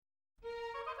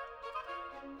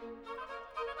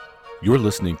You're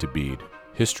listening to Bede,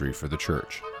 History for the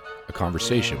Church, a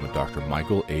conversation with Dr.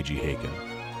 Michael A.G. Haykin.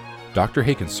 Dr.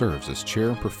 Haykin serves as chair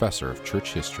and professor of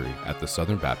church history at the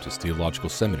Southern Baptist Theological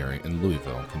Seminary in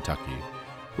Louisville, Kentucky,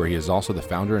 where he is also the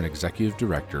founder and executive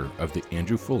director of the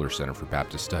Andrew Fuller Center for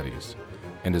Baptist Studies,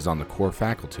 and is on the core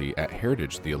faculty at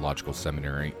Heritage Theological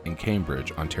Seminary in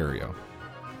Cambridge, Ontario.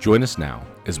 Join us now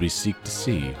as we seek to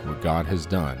see what God has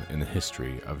done in the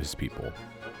history of his people.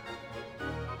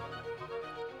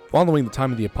 Following the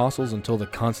time of the Apostles until the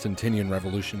Constantinian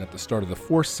Revolution at the start of the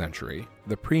 4th century,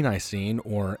 the pre-Nicene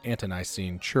or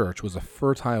ante-Nicene church was a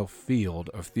fertile field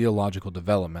of theological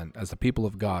development as the people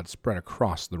of God spread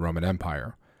across the Roman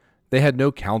Empire. They had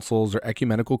no councils or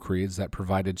ecumenical creeds that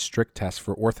provided strict tests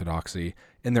for orthodoxy,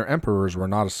 and their emperors were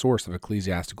not a source of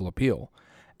ecclesiastical appeal.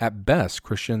 At best,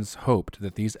 Christians hoped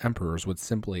that these emperors would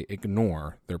simply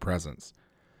ignore their presence.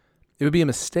 It would be a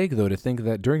mistake, though, to think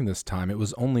that during this time it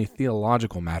was only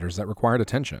theological matters that required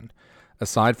attention.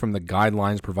 Aside from the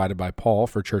guidelines provided by Paul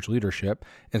for church leadership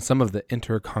and some of the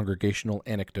intercongregational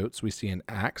anecdotes we see in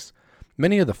Acts,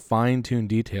 many of the fine-tuned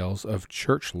details of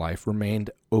church life remained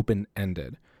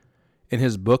open-ended. In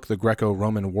his book, The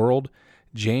Greco-Roman World,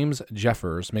 James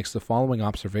Jeffers makes the following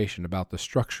observation about the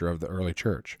structure of the early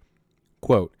church.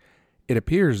 Quote, "It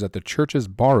appears that the churches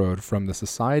borrowed from the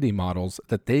society models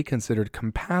that they considered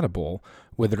compatible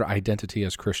with their identity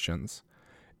as Christians.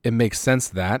 It makes sense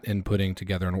that, in putting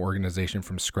together an organization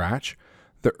from scratch,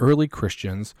 the early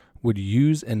Christians would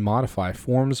use and modify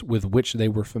forms with which they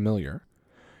were familiar.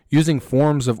 Using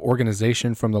forms of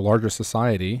organization from the larger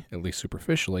society, at least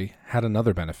superficially, had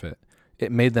another benefit.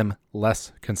 It made them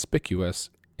less conspicuous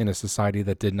in a society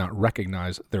that did not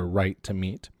recognize their right to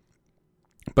meet.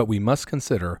 But we must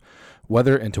consider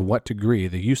whether and to what degree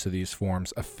the use of these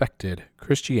forms affected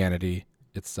Christianity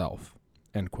itself."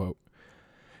 End quote.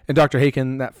 And Dr.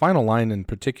 Haykin, that final line in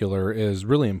particular is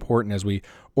really important as we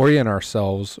orient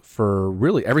ourselves for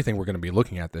really everything we're going to be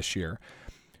looking at this year.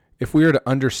 If we are to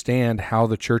understand how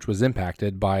the church was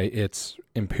impacted by its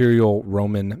imperial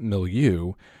Roman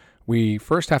milieu, we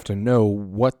first have to know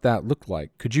what that looked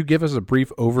like. Could you give us a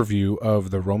brief overview of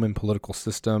the Roman political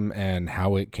system and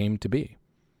how it came to be?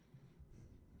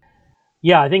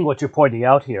 Yeah, I think what you're pointing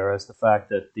out here is the fact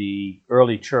that the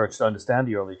early church, to understand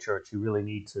the early church, you really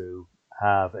need to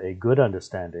have a good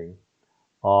understanding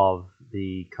of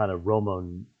the kind of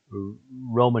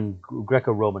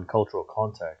Greco-Roman cultural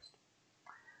context.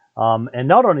 And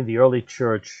not only the early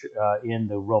church in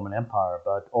the Roman Empire,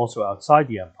 but also outside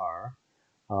the empire,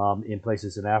 in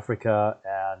places in Africa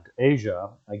and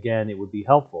Asia. Again, it would be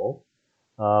helpful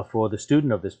for the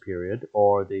student of this period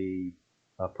or the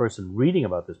person reading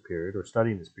about this period or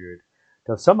studying this period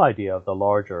to have some idea of the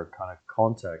larger kind of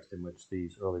context in which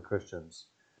these early Christians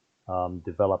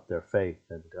developed their faith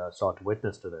and sought to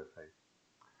witness to their faith.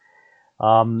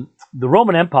 The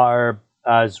Roman Empire,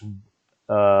 as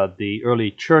the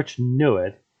early church knew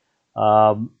it,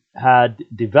 had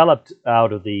developed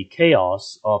out of the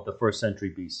chaos of the 1st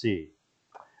century BC,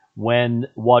 when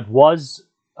what was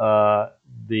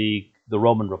the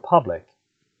Roman Republic,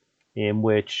 in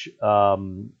which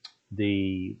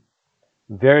the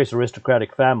various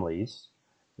aristocratic families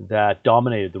that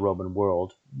dominated the Roman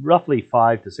world, roughly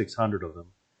 500 to 600 of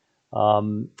them,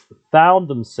 found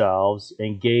themselves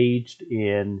engaged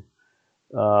in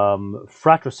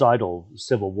fratricidal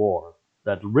civil war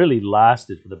that really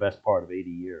lasted for the best part of 80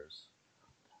 years.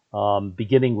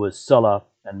 Beginning with Sulla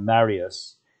and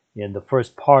Marius in the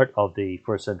first part of the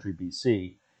 1st century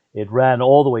BC, it ran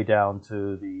all the way down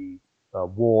to the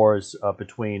wars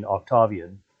between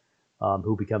Octavian,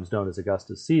 who becomes known as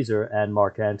Augustus Caesar, and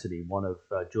Mark Antony, one of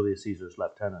Julius Caesar's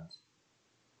lieutenants.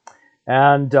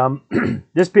 And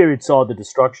this period saw the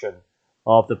destruction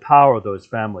of the power of those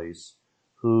families,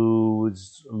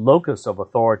 whose locus of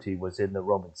authority was in the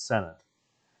Roman Senate,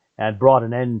 and brought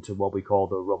an end to what we call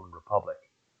the Roman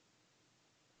Republic.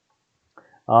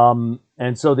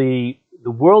 And so the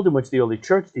world in which the early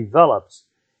church develops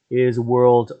is a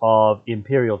world of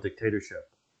imperial dictatorship.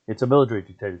 It's a military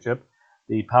dictatorship.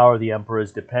 The power of the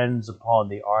emperors depends upon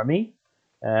the army,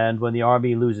 and when the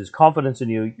army loses confidence in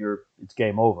you, it's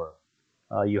game over.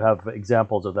 You have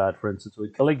examples of that, for instance,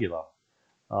 with Caligula,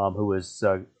 who was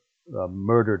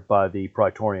murdered by the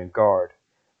Praetorian Guard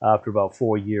after about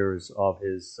 4 years of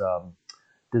his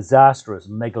disastrous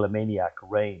megalomaniac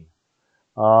reign.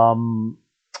 And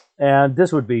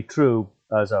this would be true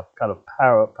as a kind of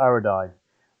paradigm.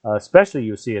 Especially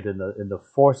you see it in the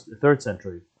 3rd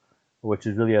century, which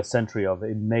is really a century of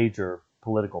a major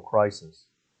political crisis.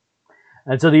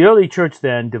 And so the early church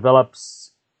then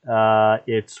develops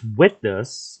its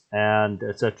witness and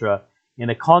etc. in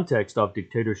a context of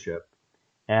dictatorship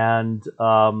and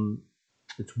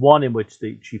it's one in which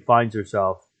she finds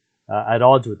herself at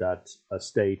odds with that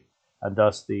state, and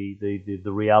thus the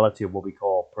reality of what we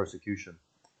call persecution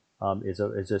is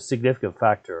a significant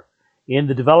factor in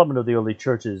the development of the early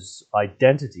church's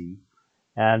identity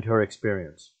and her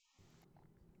experience.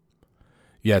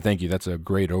 Yeah, thank you. That's a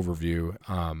great overview.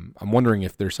 I'm wondering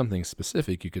if there's something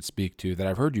specific you could speak to that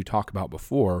I've heard you talk about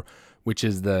before, which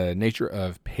is the nature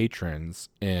of patrons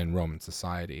in Roman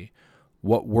society.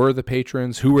 What were the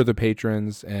patrons? Who were the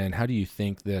patrons? And how do you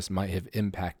think this might have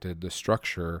impacted the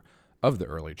structure of the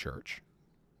early church?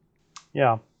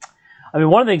 Yeah. I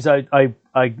mean, one of the things I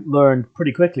learned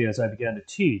pretty quickly as I began to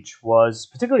teach was,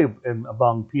 particularly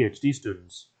among PhD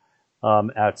students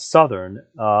at Southern,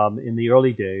 in the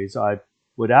early days, I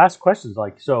would ask questions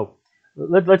like, so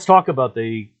let's talk about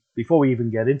before we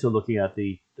even get into looking at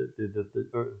the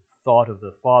thought of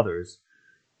the fathers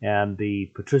and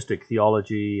the patristic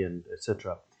theology and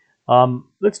etc.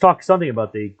 Let's talk something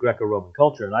about the Greco-Roman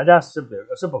culture. And I'd ask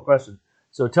a simple question.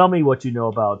 So tell me what you know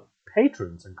about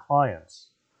patrons and clients.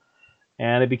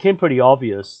 And it became pretty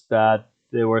obvious that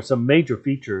there were some major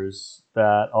features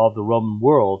of the Roman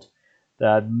world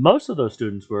that most of those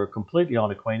students were completely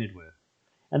unacquainted with.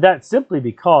 And that's simply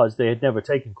because they had never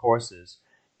taken courses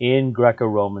in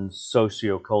Greco-Roman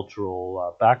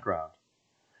socio-cultural background.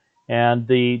 And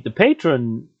the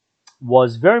patron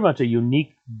was very much a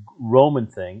unique Roman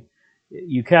thing.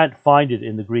 You can't find it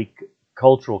in the Greek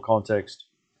cultural context,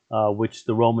 which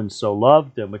the Romans so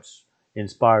loved and which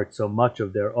inspired so much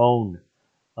of their own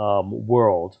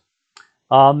world.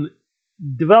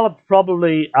 Developed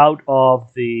probably out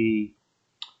of the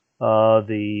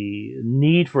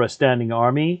need for a standing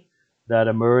army that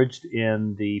emerged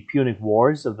in the Punic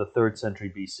Wars of the 3rd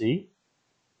century BC,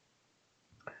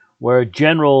 where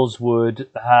generals would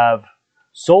have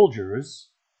soldiers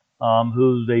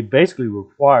who they basically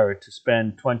required to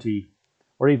spend 20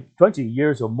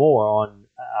 years or more on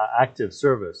active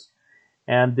service.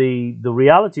 And the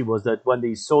reality was that when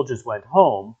these soldiers went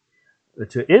home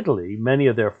to Italy, many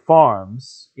of their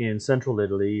farms in central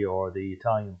Italy or the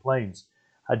Italian plains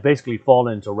had basically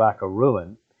fallen into rack or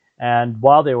ruin. And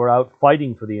while they were out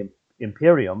fighting for the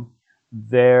imperium,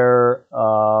 the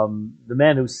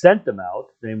men who sent them out,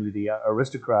 namely the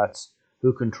aristocrats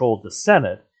who controlled the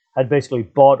Senate, had basically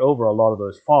bought over a lot of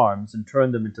those farms and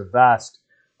turned them into vast,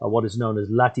 what is known as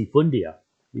latifundia,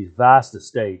 these vast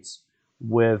estates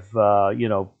with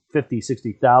 50,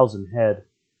 60,000 head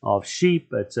of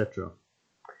sheep, etc.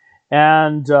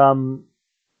 And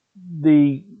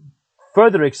the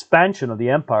further expansion of the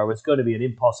empire was going to be an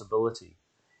impossibility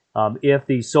if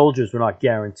these soldiers were not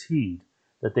guaranteed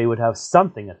that they would have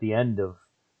something at the end of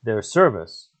their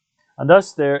service. And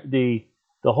thus the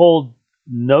whole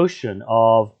notion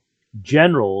of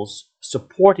generals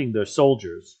supporting their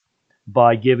soldiers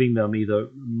by giving them either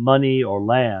money or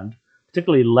land,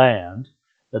 particularly land,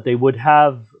 that they would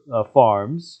have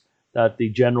farms that the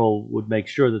general would make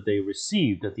sure that they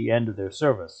received at the end of their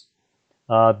service,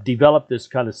 developed this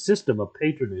kind of system of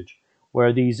patronage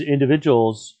where these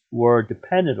individuals were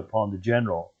dependent upon the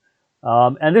general.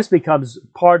 And this becomes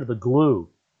part of the glue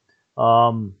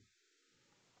of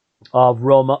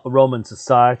Roman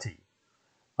society.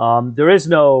 There is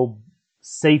no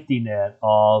safety net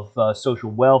of social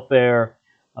welfare.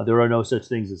 There are no such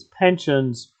things as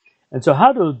pensions. And so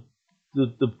how do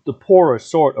the poorer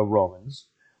sort of Romans,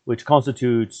 which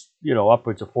constitutes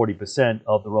upwards of 40%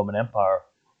 of the Roman Empire,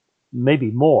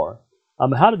 maybe more,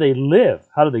 how do they live?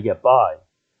 How do they get by?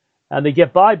 And they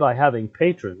get by having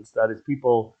patrons, that is,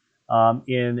 people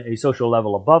in a social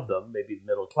level above them, maybe the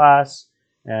middle class,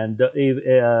 and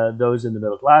those in the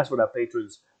middle class would have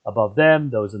patrons above them,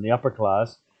 those in the upper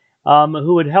class,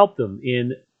 who would help them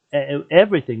in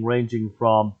everything ranging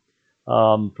from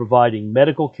providing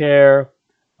medical care,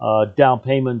 down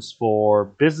payments for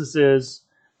businesses,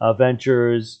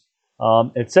 ventures,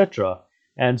 etc.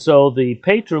 And so the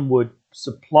patron would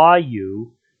supply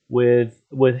you with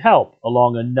help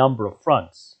along a number of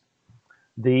fronts.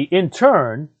 In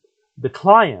turn, the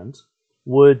client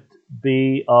would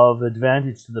be of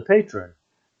advantage to the patron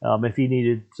if he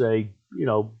needed, say,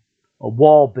 a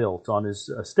wall built on his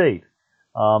estate,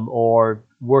 or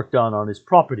work done on his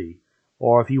property,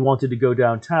 or if he wanted to go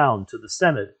downtown to the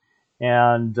Senate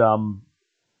and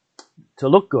to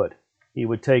look good, he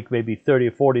would take maybe 30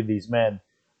 or 40 of these men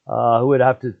who would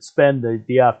have to spend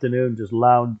the afternoon just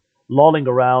lolling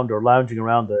around or lounging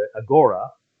around the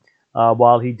agora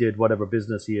while he did whatever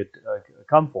business he had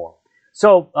come for.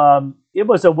 So it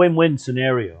was a win-win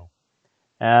scenario.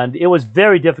 And it was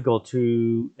very difficult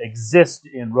to exist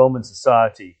in Roman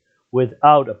society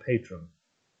without a patron.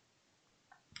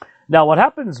 Now, what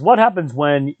happens? What happens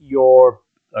when you're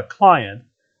a client?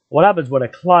 What happens when a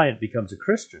client becomes a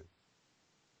Christian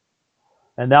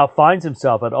and now finds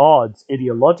himself at odds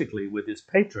ideologically with his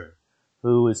patron,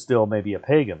 who is still maybe a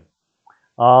pagan?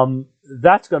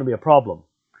 That's going to be a problem.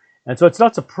 And so it's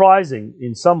not surprising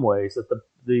in some ways that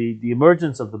the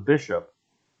emergence of the bishop,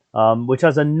 which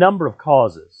has a number of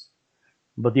causes,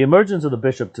 but the emergence of the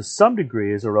bishop to some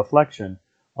degree is a reflection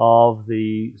of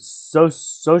the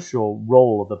social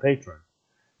role of the patron.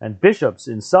 And bishops,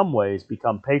 in some ways,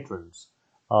 become patrons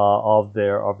of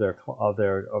their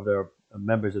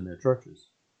members in their churches.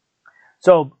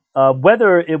 So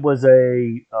whether it was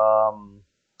a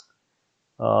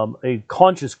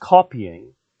conscious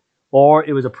copying or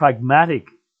it was a pragmatic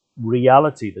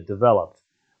reality that developed,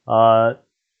 the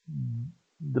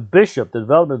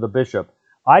development of the bishop,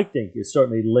 I think, is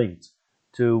certainly linked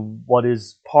to what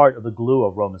is part of the glue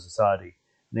of Roman society,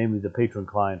 namely the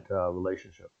patron-client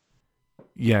relationship.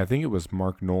 Yeah, I think it was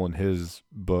Mark Knoll in his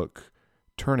book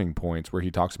Turning Points, where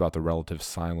he talks about the relative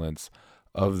silence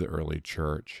of the early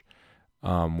church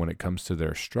when it comes to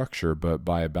their structure. But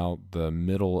by about the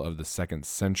middle of the 2nd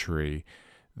century,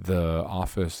 the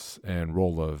office and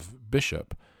role of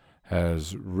bishop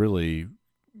has really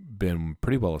been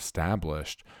pretty well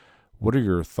established. What are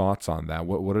your thoughts on that?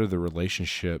 What are the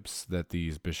relationships that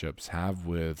these bishops have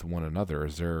with one another?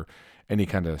 Is there any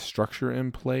kind of structure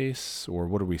in place, or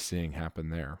what are we seeing happen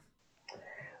there?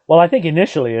 Well, I think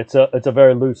initially it's a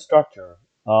very loose structure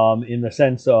in the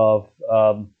sense of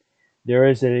there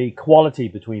is an equality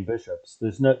between bishops.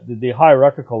 There's no the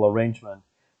hierarchical arrangement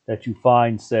that you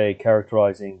find, say,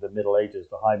 characterizing the Middle Ages,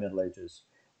 the High Middle Ages,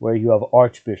 where you have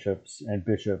archbishops and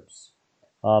bishops,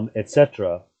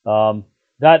 etc.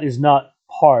 That is not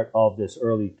part of this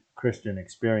early Christian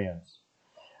experience.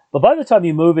 But by the time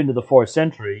you move into the 4th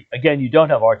century, again, you don't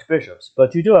have archbishops,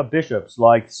 but you do have bishops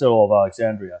like Cyril of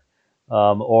Alexandria,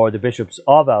 or the bishops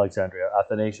of Alexandria,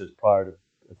 Athanasius prior to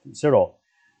Cyril,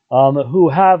 who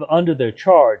have under their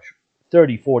charge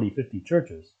 30, 40, 50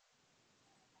 churches.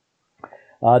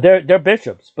 They're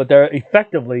bishops, but they're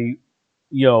effectively,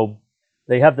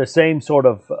 they have the same sort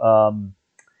of,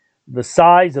 the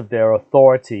size of their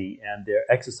authority and their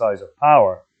exercise of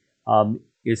power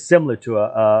is similar to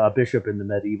a bishop in the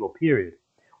medieval period.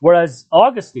 Whereas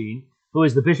Augustine, who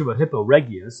is the bishop of Hippo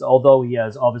Regius, although he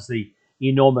has obviously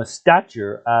enormous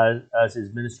stature as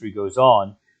his ministry goes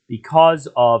on, because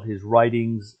of his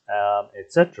writings,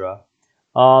 etc.,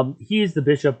 he is the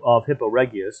bishop of Hippo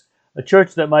Regius, a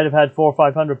church that might have had 400 or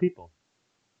 500 people.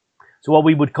 So what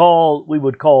we would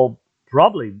call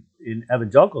probably in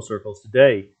evangelical circles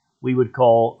today, we would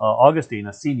call Augustine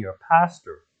a senior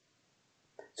pastor.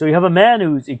 So you have a man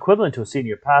who's equivalent to a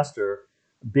senior pastor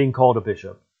being called a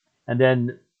bishop, and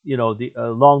then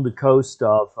along the coast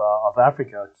of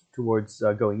Africa towards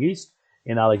going east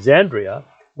in Alexandria,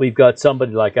 we've got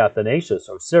somebody like Athanasius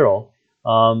or Cyril,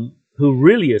 who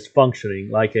really is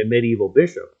functioning like a medieval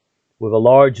bishop with a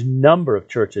large number of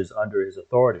churches under his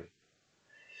authority.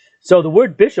 So the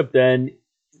word bishop then,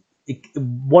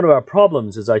 one of our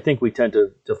problems is I think we tend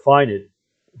to define it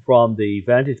from the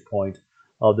vantage point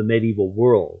of the medieval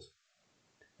world.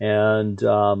 And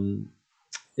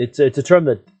it's a term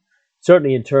that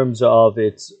certainly in terms of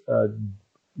its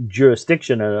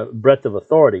jurisdiction and breadth of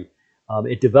authority,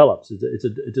 it develops.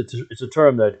 It's a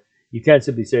term that you can't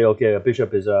simply say, okay, a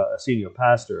bishop is a senior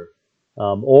pastor,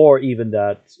 or even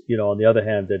that, on the other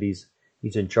hand, that he's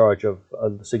in charge of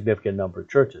a significant number of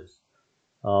churches.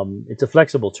 It's a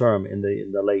flexible term in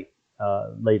the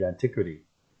late antiquity.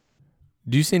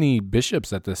 Do you see any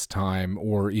bishops at this time,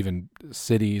 or even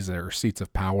cities or seats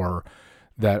of power,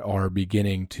 that are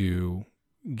beginning to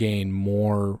gain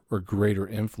more or greater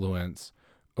influence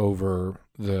over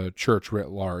the church writ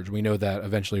large? We know that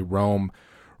eventually Rome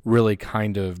really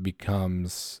kind of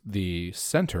becomes the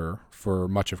center for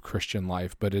much of Christian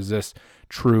life, but is this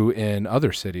true in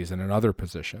other cities and in other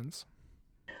positions?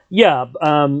 Yeah,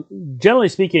 generally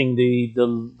speaking,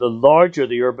 the larger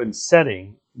the urban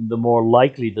setting, the more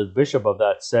likely the bishop of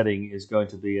that setting is going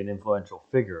to be an influential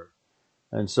figure.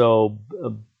 And so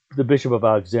the bishop of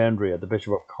Alexandria, the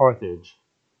bishop of Carthage,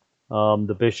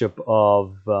 the bishop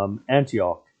of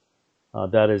Antioch,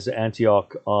 that is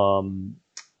Antioch on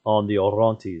the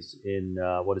Orontes in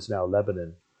what is now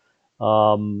Lebanon,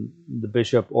 the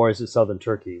bishop, or is it southern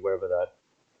Turkey, wherever that,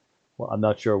 well, I'm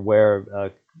not sure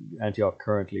where Antioch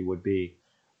currently would be.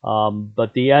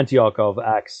 But the Antioch of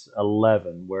Acts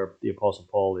 11, where the Apostle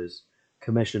Paul is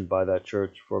commissioned by that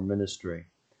church for ministry.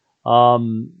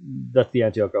 That's the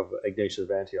Antioch of Ignatius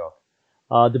of Antioch.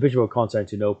 The Bishop of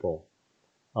Constantinople.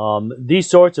 These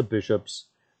sorts of bishops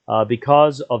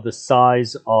because of the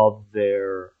size of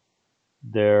their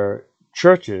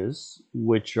churches,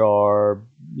 which are,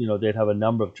 they'd have a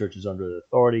number of churches under their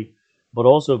authority, but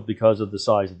also because of the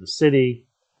size of the city,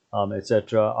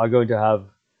 etc., are going to have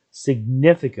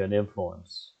significant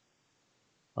influence.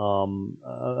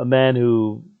 A man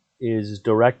who is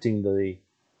directing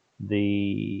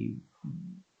the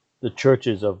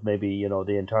churches of maybe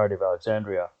the entirety of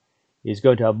Alexandria is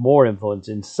going to have more influence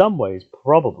in some ways,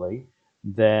 probably,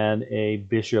 than a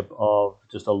bishop of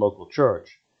just a local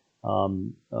church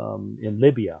in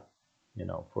Libya,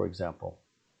 for example.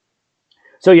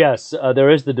 So yes,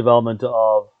 there is the development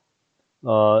of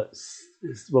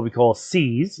what we call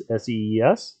sees,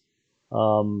 S-E-E-S,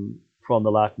 from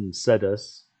the Latin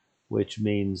sedis, which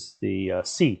means the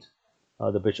seat,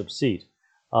 the bishop's seat.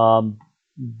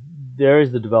 There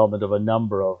is the development of a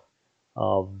number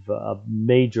of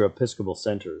major episcopal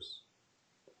centers.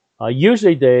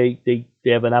 Usually they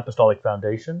have an apostolic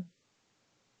foundation.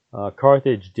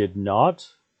 Carthage did not,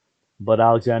 but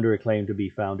Alexandria claimed to be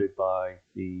founded by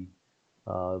the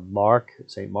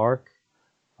St. Mark.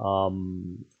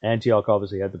 Antioch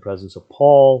obviously had the presence of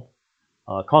Paul.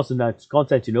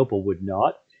 Constantinople would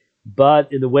not.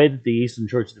 But in the way that the Eastern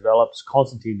Church develops,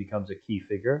 Constantine becomes a key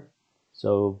figure.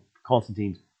 So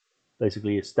Constantine's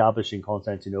basically establishing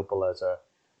Constantinople as a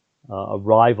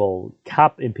rival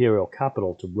imperial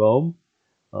capital to Rome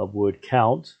would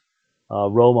count.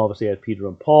 Rome obviously had Peter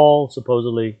and Paul,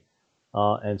 supposedly,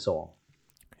 and so on.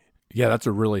 Yeah, that's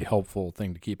a really helpful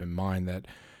thing to keep in mind, that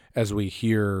as we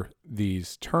hear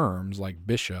these terms like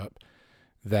bishop,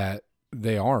 that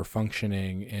they are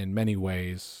functioning in many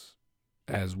ways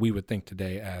as we would think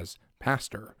today as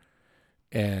pastor.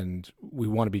 And we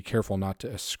want to be careful not to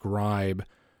ascribe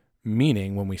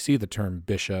meaning when we see the term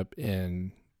bishop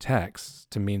in texts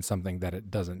to mean something that it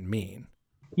doesn't mean.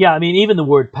 Yeah, I mean, even the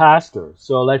word pastor.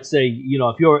 So let's say,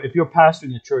 if you're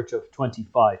pastoring a church of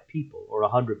 25 people or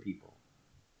 100 people,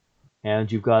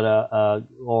 and you've got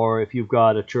or if you've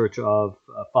got a church of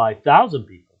 5,000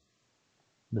 people,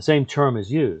 the same term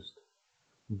is used,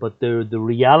 but the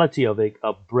reality of a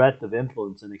breadth of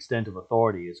influence and extent of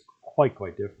authority is quite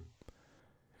different.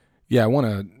 Yeah, I want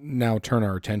to now turn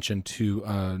our attention to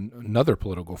another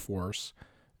political force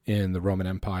in the Roman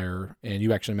Empire, and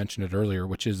you actually mentioned it earlier,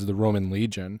 which is the Roman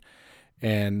Legion.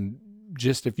 And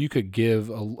just if you could give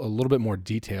a little bit more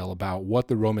detail about what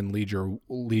the Roman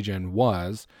Legion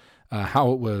was,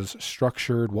 how it was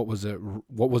structured, what was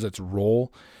its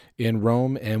role in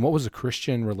Rome, and what was the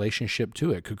Christian relationship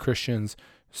to it? Could Christians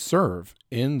serve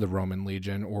in the Roman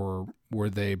Legion, or were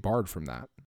they barred from that?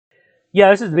 Yeah,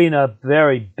 this has been a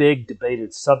very big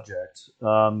debated subject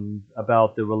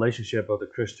about the relationship of the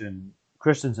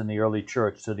Christians in the early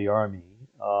church to the army.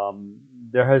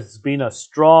 There has been a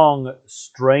strong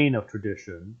strain of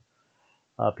tradition.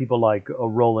 People like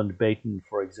Roland Bainton,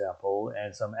 for example,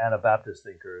 and some Anabaptist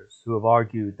thinkers who have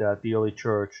argued that the early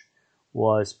church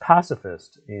was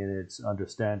pacifist in its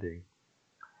understanding.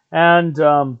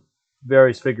 And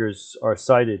various figures are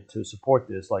cited to support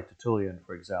this, like Tertullian,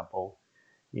 for example,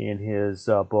 in his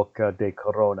book De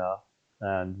Corona,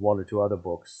 and one or two other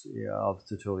books of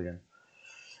Tertullian.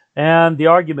 And the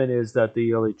argument is that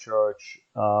the early church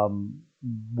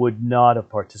would not have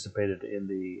participated in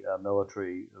the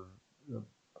military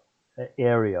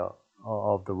area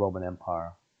of the Roman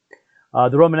Empire.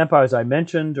 The Roman Empire, as I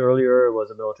mentioned earlier,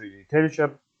 was a military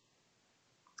dictatorship.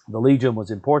 The legion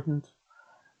was important.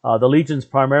 The legions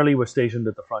primarily were stationed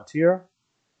at the frontier.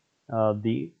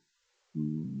 The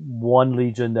one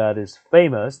legion that is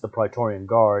famous, the Praetorian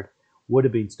Guard, would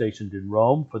have been stationed in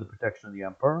Rome for the protection of the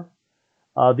emperor.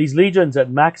 These legions at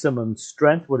maximum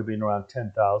strength would have been around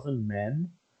 10,000 men.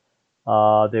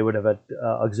 They would have had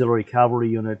auxiliary cavalry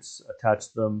units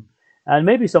attached to them, and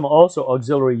maybe some also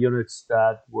auxiliary units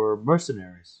that were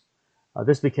mercenaries.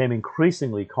 This became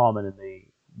increasingly common in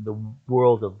the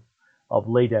world of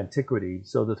late antiquity,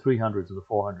 so the 300s and the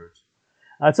 400s.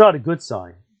 That's not a good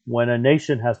sign when a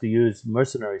nation has to use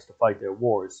mercenaries to fight their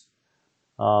wars.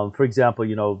 For example,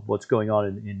 what's going on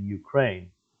in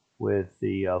Ukraine with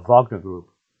the Wagner Group.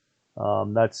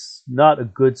 That's not a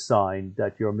good sign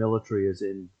that your military is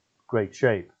in great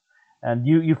shape. And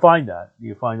you find that.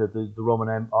 You find that the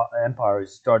Roman Empire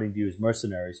is starting to use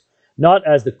mercenaries, not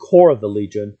as the core of the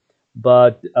legion,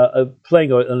 but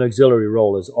playing an auxiliary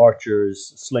role as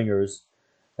archers, slingers,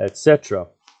 etc.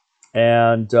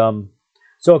 And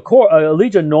so a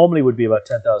legion normally would be about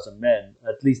 10,000 men.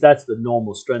 At least that's the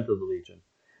normal strength of the legion.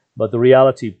 But the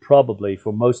reality probably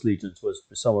for most legions was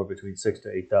somewhere between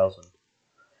 6,000 to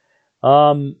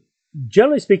 8,000.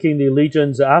 Generally speaking, the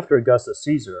legions after Augustus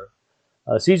Caesar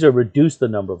Caesar reduced the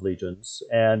number of legions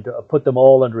and put them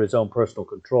all under his own personal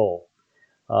control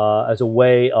as a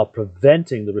way of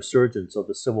preventing the resurgence of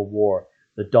the civil war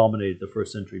that dominated the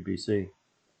first century BC.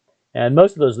 And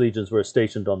most of those legions were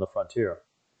stationed on the frontier,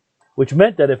 which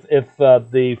meant that if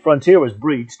the frontier was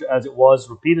breached, as it was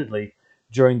repeatedly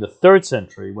during the 3rd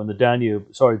century when the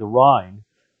Rhine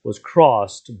was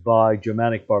crossed by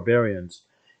Germanic barbarians,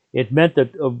 it meant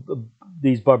that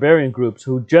these barbarian groups,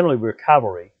 who generally were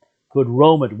cavalry, could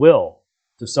roam at will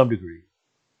to some degree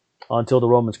until the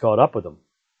Romans caught up with them.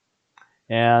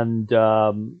 And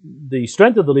the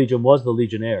strength of the legion was the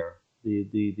legionnaire,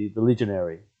 the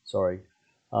legionary,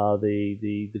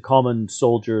 the common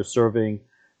soldier serving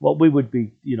what we would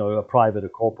be, a private, a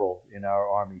corporal in our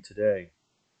army today.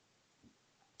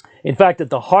 In fact, at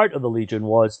the heart of the legion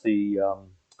was the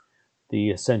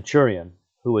centurion,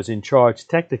 who was in charge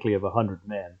technically of 100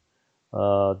 men,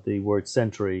 the word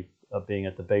century being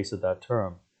at the base of that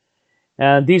term.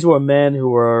 And these were men who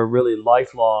were really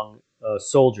lifelong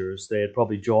soldiers. They had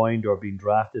probably joined or been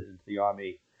drafted into the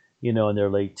army, in their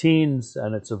late teens,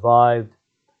 and had survived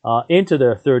into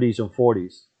their 30s and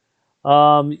 40s.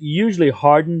 Usually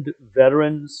hardened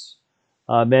veterans,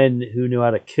 men who knew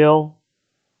how to kill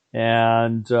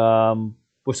and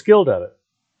were skilled at it,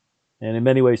 and in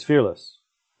many ways fearless.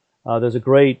 There's a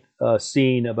great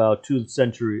scene about 2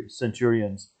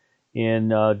 centurions in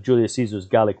Julius Caesar's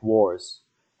Gallic Wars,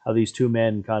 how these 2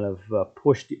 men kind of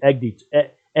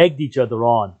egged each other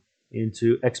on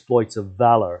into exploits of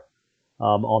valor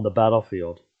on the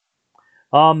battlefield.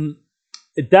 In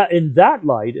that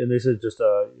light, and this is just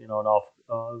a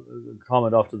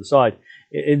comment off to the side.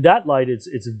 In that light,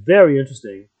 it's very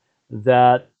interesting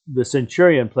that the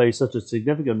centurion plays such a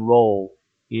significant role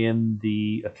in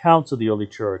the accounts of the early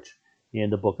church in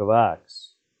the book of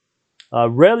Acts.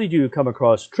 Rarely do you come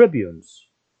across tribunes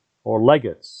or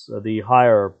legates, the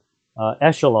higher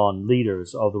echelon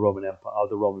leaders of the Roman Empire, of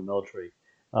the Roman military.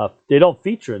 They don't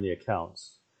feature in the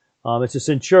accounts. It's a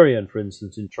centurion, for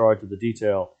instance, in charge of the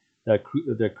detail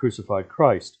that crucified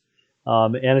Christ.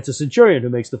 And it's a centurion who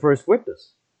makes the first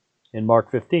witness in Mark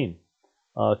 15.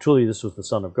 Truly, this was the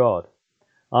Son of God.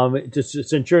 It's a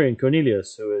centurion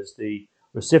Cornelius, who is the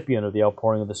recipient of the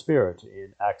outpouring of the Spirit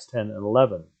in Acts 10 and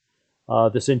 11.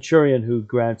 The centurion who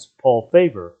grants Paul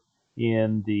favor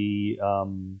in the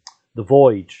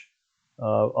voyage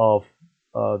of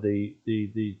the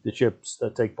ships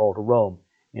that take Paul to Rome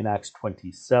in Acts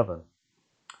 27.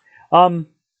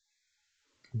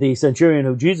 The centurion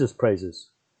who Jesus praises.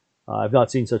 I've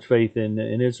not seen such faith in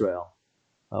Israel.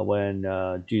 When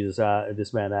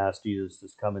this man asked Jesus to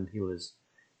come and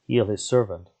heal his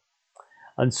servant,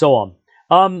 and so on.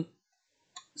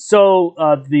 So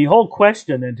the whole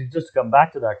question, and to just come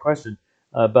back to that question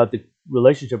about the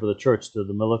relationship of the church to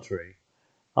the military,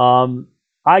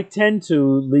 I tend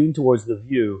to lean towards the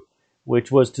view,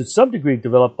 which was to some degree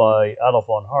developed by Adolf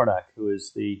von Harnack, who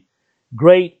is the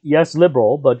great, yes,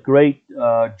 liberal, but great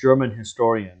German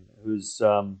historian, whose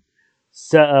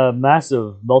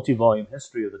massive multi-volume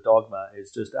history of the dogma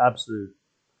is just absolute.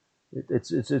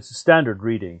 It's a standard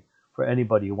reading for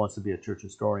anybody who wants to be a church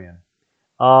historian.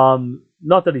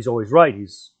 Not that he's always right,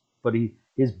 but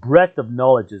his breadth of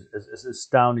knowledge is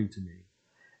astounding to me.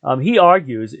 He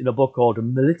argues in a book called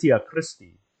Militia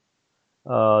Christi,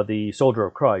 the Soldier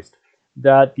of Christ,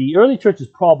 that the early church's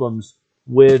problems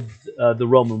with the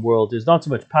Roman world is not so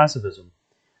much pacifism,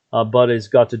 but it's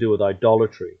got to do with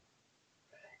idolatry.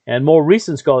 And more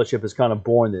recent scholarship has kind of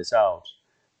borne this out.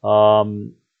 A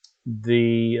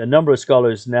number of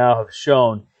scholars now have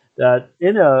shown that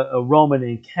in a Roman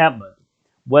encampment,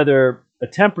 whether a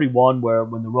temporary one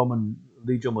when the Roman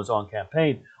legion was on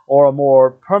campaign, or a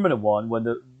more permanent one when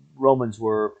the Romans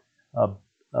were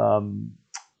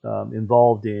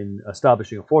involved in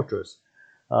establishing a fortress.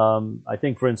 I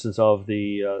think, for instance, of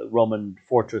the Roman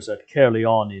fortress at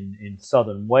Caerleon in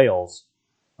southern Wales,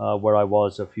 where I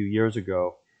was a few years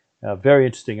ago. Very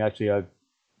interesting, actually. I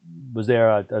was there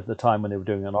at the time when they were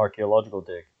doing an archaeological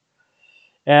dig.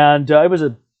 And it was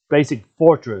a basic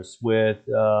fortress with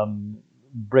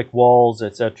brick walls,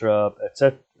 etc.,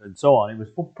 and so on. It was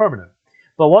permanent.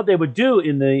 But what they would do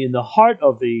in the heart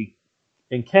of the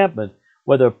encampment,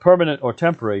 whether permanent or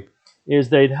temporary, is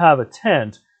they'd have a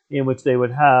tent in which they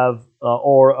would have,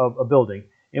 or a building,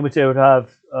 in which they would have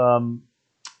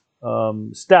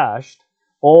stashed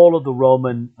all of the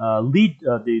Roman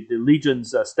the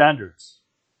legion's standards,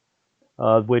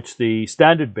 which the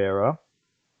standard bearer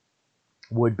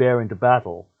would bear into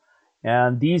battle.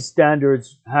 And these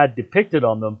standards had depicted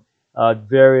on them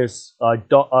various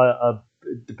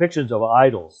depictions of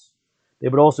idols. They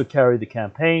would also carry the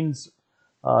campaigns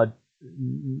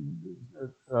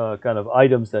kind of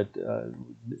items that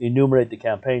enumerate the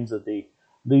campaigns that the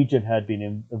Legion had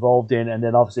been involved in, and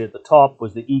then obviously at the top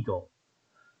was the eagle,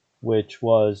 which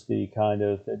was the kind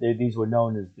of these were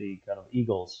known as the kind of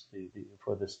eagles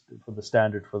for the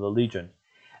standard for the Legion,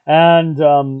 and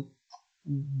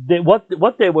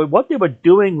what they were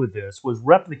doing with this was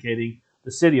replicating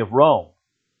the city of Rome,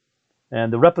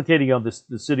 and the replicating of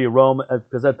the city of Rome,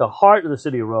 because at the heart of the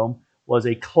city of Rome was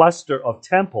a cluster of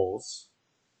temples,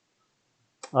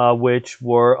 which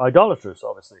were idolaters,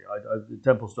 obviously,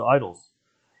 temples to idols.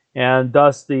 And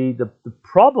thus, the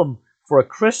problem for a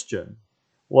Christian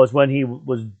was when he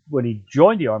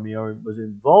joined the army or was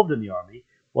involved in the army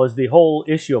was the whole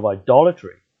issue of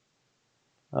idolatry.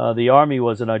 The army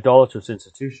was an idolatrous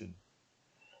institution,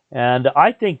 and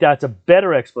I think that's a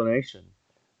better explanation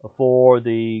for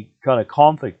the kind of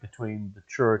conflict between the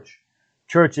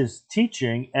church's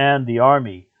teaching and the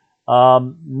army.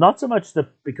 Not so much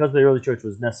because the early church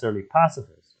was necessarily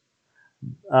pacifist.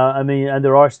 And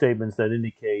there are statements that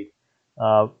indicate,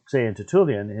 say in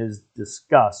Tertullian, his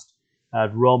disgust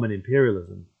at Roman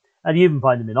imperialism, and you even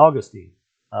find them in Augustine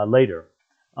later.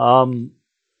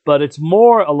 But it's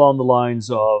more along the lines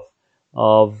of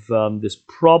this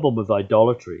problem with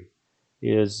idolatry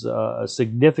is a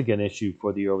significant issue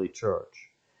for the early church.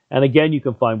 And again, you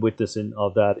can find witness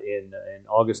of that in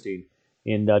Augustine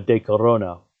in De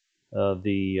Corona, on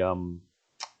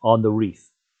the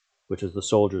wreath, which is the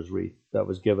soldier's wreath that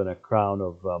was given a crown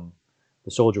of,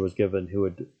 the soldier was given who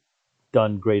had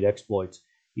done great exploits.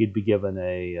 He'd be given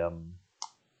a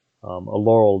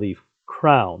laurel leaf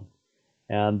crown,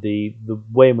 and the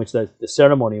way in which the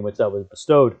ceremony in which that was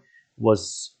bestowed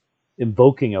was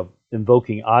invoking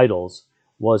idols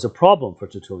was a problem for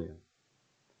Tertullian.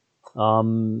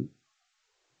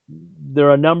 There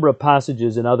are a number of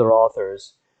passages in other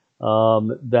authors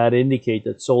that indicate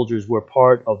that soldiers were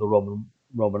part of the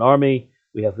Roman army.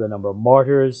 We have the number of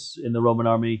martyrs in the Roman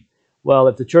army. Well,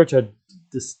 if the church had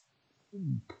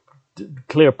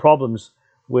clear problems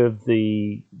with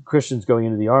the Christians going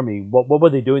into the army, what were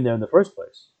they doing there in the first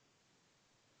place?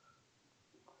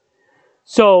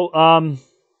 So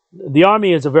the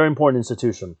army is a very important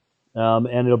institution,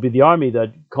 and it'll be the army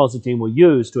that Constantine will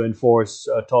use to enforce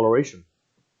toleration.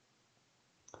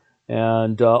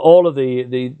 And all of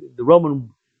the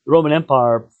Roman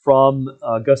Empire from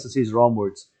Augustus Caesar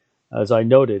onwards, as I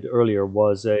noted earlier,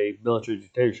 was a military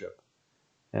dictatorship.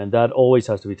 And that always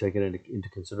has to be taken into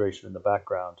consideration in the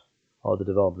background of the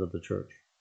development of the church.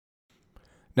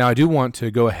 Now, I do want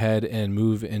to go ahead and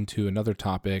move into another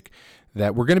topic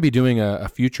that we're going to be doing a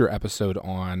future episode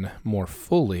on more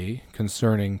fully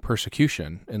concerning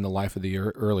persecution in the life of the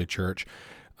early church.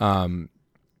 And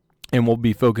we'll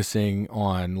be focusing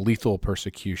on lethal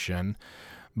persecution.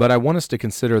 But I want us to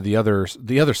consider the other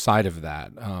side of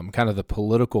that, kind of the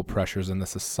political pressures and the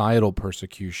societal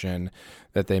persecution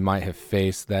that they might have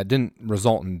faced that didn't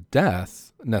result in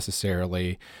death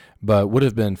necessarily, but would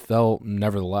have been felt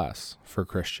nevertheless for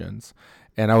Christians.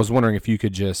 And I was wondering if you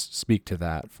could just speak to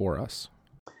that for us.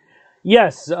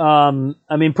 Yes,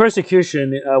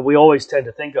 persecution, we always tend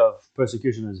to think of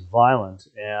persecution as violent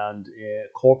and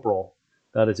corporal,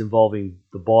 that is involving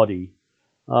the body.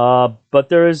 But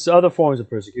there is other forms of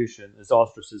persecution. There's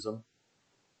ostracism.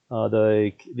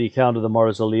 The account of the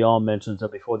Martyrs of Lyon mentions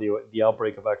that before the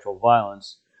outbreak of actual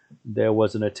violence, there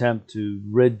was an attempt to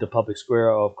rid the public square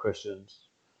of Christians.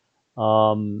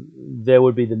 There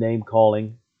would be the name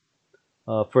calling.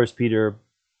 1 Peter,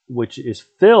 which is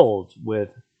filled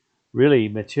with really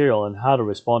material on how to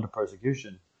respond to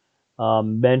persecution,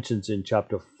 mentions in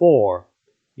chapter 4,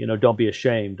 don't be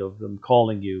ashamed of them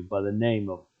calling you by the name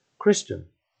of Christian.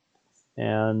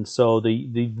 And so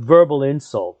the verbal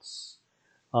insults,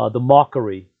 the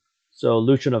mockery. So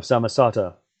Lucian of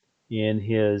Samosata, in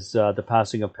his The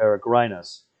Passing of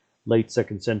Peregrinus, late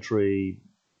 2nd century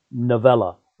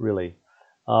novella, really,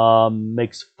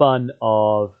 makes fun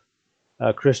of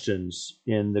Christians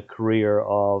in the career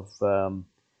of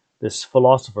this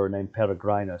philosopher named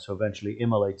Peregrinus, who eventually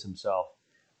immolates himself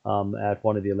at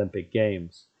one of the Olympic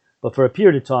Games. But for a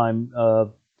period of time,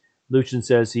 Lucian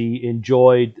says he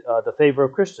enjoyed the favor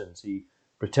of Christians. He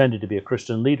pretended to be a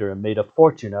Christian leader and made a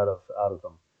fortune out of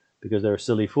them because they're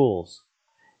silly fools.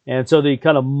 And so the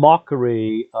kind of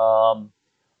mockery,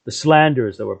 the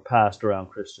slanders that were passed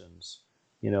around Christians,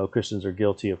 Christians are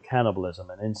guilty of cannibalism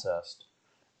and incest.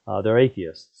 They're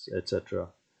atheists, etc.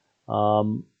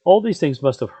 All these things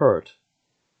must have hurt.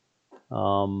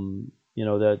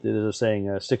 That there's a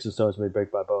saying, sticks and stones may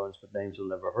break my bones, but names will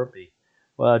never hurt me.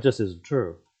 Well, it just isn't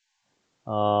true.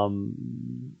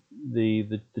 The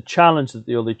challenge that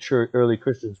the early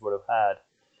Christians would have had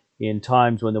in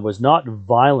times when there was not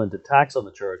violent attacks on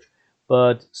the church,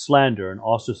 but slander and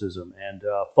ostracism and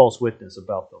false witness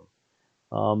about them.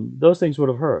 Those things would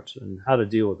have hurt, and how to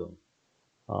deal with them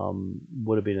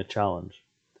would have been a challenge.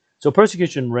 So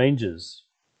persecution ranges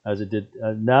as it did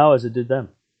now as it did then.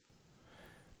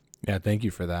 Yeah, thank you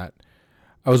for that.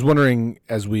 I was wondering,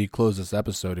 as we close this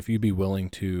episode, if you'd be willing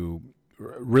to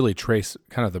really trace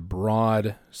kind of the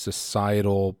broad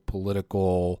societal,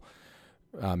 political,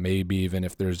 maybe even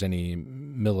if there's any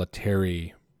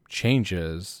military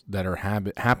changes that are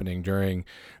happening during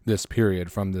this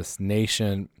period from this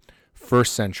nascent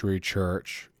first century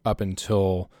church up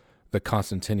until the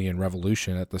Constantinian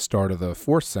Revolution at the start of the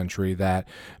 4th century that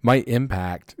might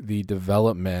impact the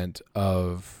development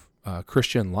of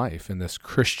Christian life in this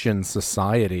Christian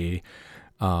society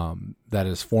that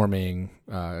is forming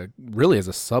really as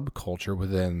a subculture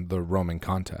within the Roman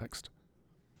context?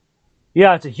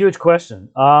 Yeah, it's a huge question.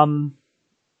 I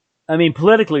mean,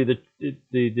 politically,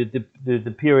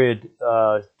 the period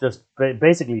just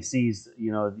basically sees,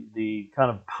 the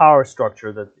kind of power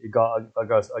structure that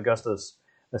Augustus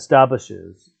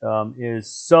establishes is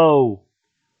so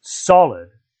solid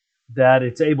that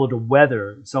it's able to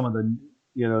weather some of the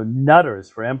nutters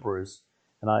for emperors,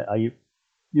 and I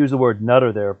use the word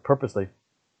nutter there purposely,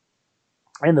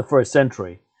 in the 1st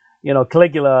century.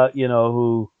 Caligula,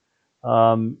 who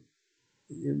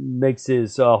makes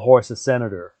his horse a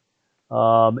senator.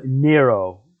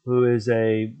 Nero, who is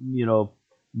a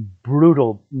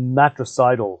brutal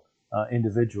matricidal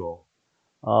individual.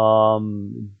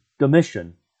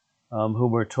 Domitian, who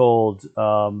we're told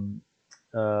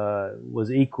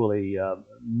was equally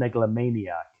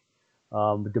megalomaniac,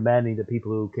 demanding that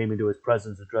people who came into his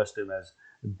presence addressed him as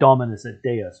Dominus et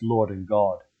Deus, Lord and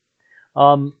God.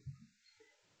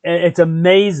 It's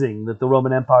amazing that the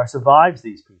Roman Empire survives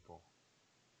these people.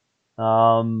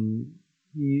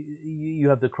 You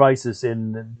have the crisis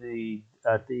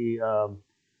at the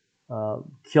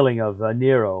killing of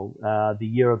Nero, the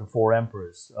year of the 4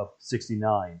 emperors of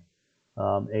 69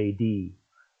 A.D.,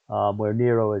 where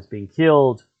Nero is being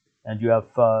killed, and you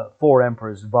have 4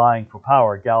 emperors vying for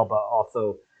power: Galba,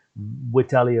 Otho,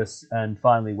 Vitellius, and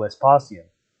finally Vespasian,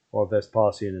 or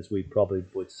Vespasian as we probably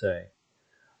would say.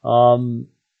 And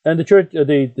the church,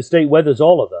 the state weathers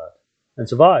all of that and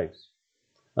survives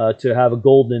to have a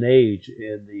golden age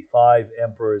in the 5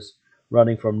 emperors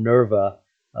running from Nerva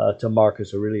to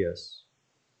Marcus Aurelius.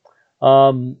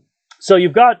 So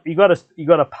you've got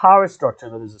a power structure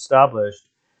that is established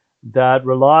that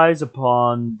relies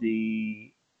upon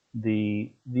the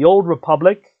old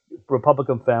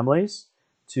republican families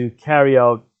to carry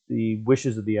out the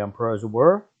wishes of the emperor, as it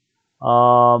were.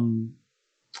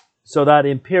 So that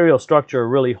imperial structure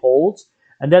really holds.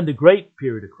 And then the great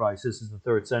period of crisis is the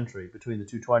 3rd century, between the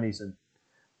 220s and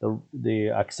the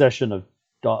accession of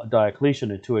Diocletian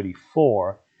in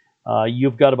 284.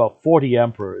 You've got about 40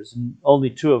 emperors, and only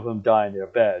 2 of them die in their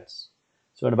beds.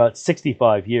 So in about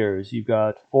 65 years, you've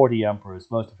got 40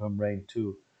 emperors, most of whom reign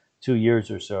two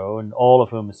years or so, and all of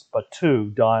whom, but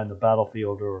 2, die on the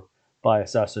battlefield or by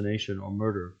assassination or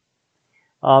murder.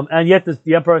 And yet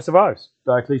the emperor survives.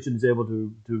 Diocletian is able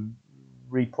to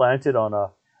replant it on a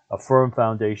firm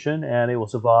foundation, and it will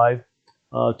survive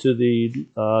to the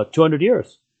 200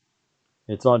 years.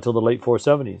 It's on until the late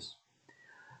 470s.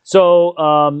 So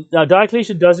now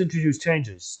Diocletian does introduce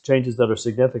changes that are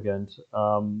significant.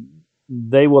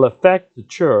 They will affect the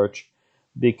church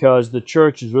because the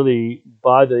church is really,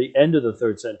 by the end of the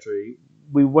 3rd century,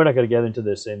 we're not going to get into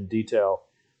this in detail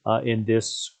in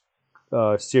this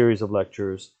series of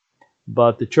lectures,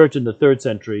 but the church in the 3rd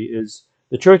century is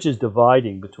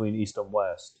dividing between East and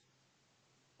West.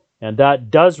 And that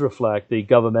does reflect the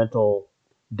governmental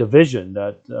division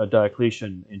that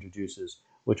Diocletian introduces,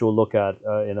 which we'll look at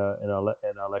in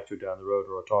a lecture down the road,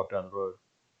 or a talk down the road.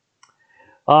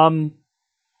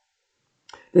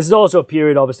 This is also a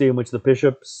period, obviously, in which the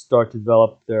bishops start to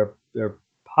develop their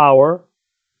power.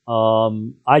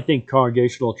 I think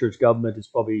congregational church government is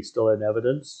probably still in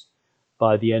evidence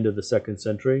by the end of the 2nd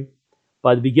century.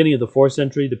 By the beginning of the 4th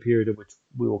century, the period at which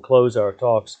we will close our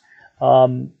talks,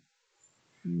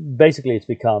 basically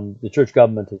the church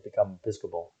government has become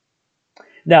episcopal.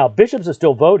 Now, bishops are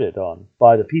still voted on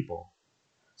by the people.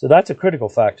 So that's a critical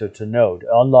factor to note.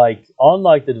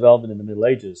 Unlike the development in the Middle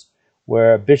Ages,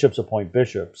 where bishops appoint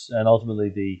bishops, and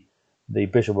ultimately the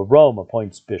Bishop of Rome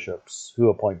appoints bishops who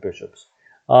appoint bishops.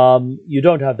 You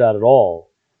don't have that at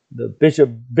all. The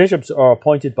bishops are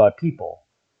appointed by people,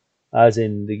 as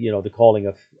in the calling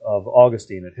of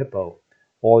Augustine at Hippo,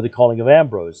 or the calling of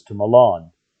Ambrose to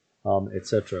Milan,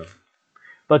 etc.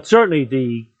 But certainly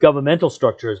the governmental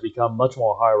structure has become much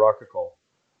more hierarchical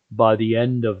by the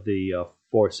end of the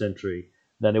 4th century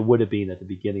than it would have been at the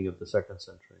beginning of the 2nd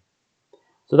century.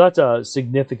 So that's a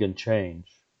significant change.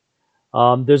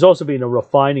 There's also been a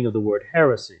refining of the word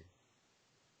heresy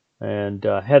and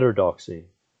heterodoxy.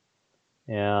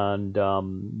 And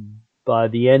by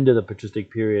the end of the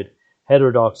patristic period,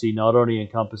 heterodoxy not only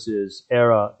encompasses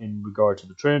error in regard to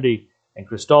the Trinity and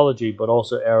Christology, but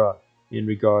also error in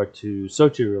regard to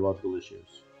soteriological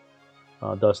issues.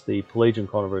 Thus the Pelagian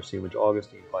controversy in which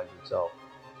Augustine finds himself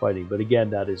fighting. But again,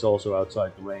 that is also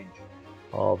outside the range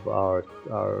of our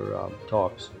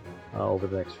talks over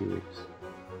the next few weeks.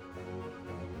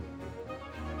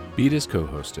 Bede is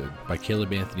co-hosted by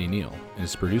Caleb Anthony Neal and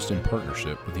is produced in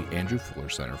partnership with the Andrew Fuller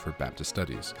Center for Baptist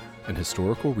Studies, an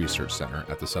historical research center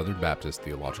at the Southern Baptist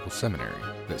Theological Seminary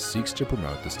that seeks to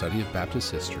promote the study of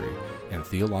Baptist history and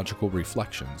theological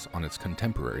reflections on its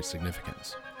contemporary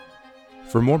significance.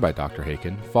 For more by Dr.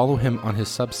 Haykin, follow him on his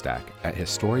Substack at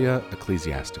Historia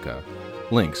Ecclesiastica.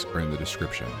 Links are in the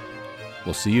description.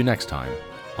 We'll see you next time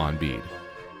on Bede.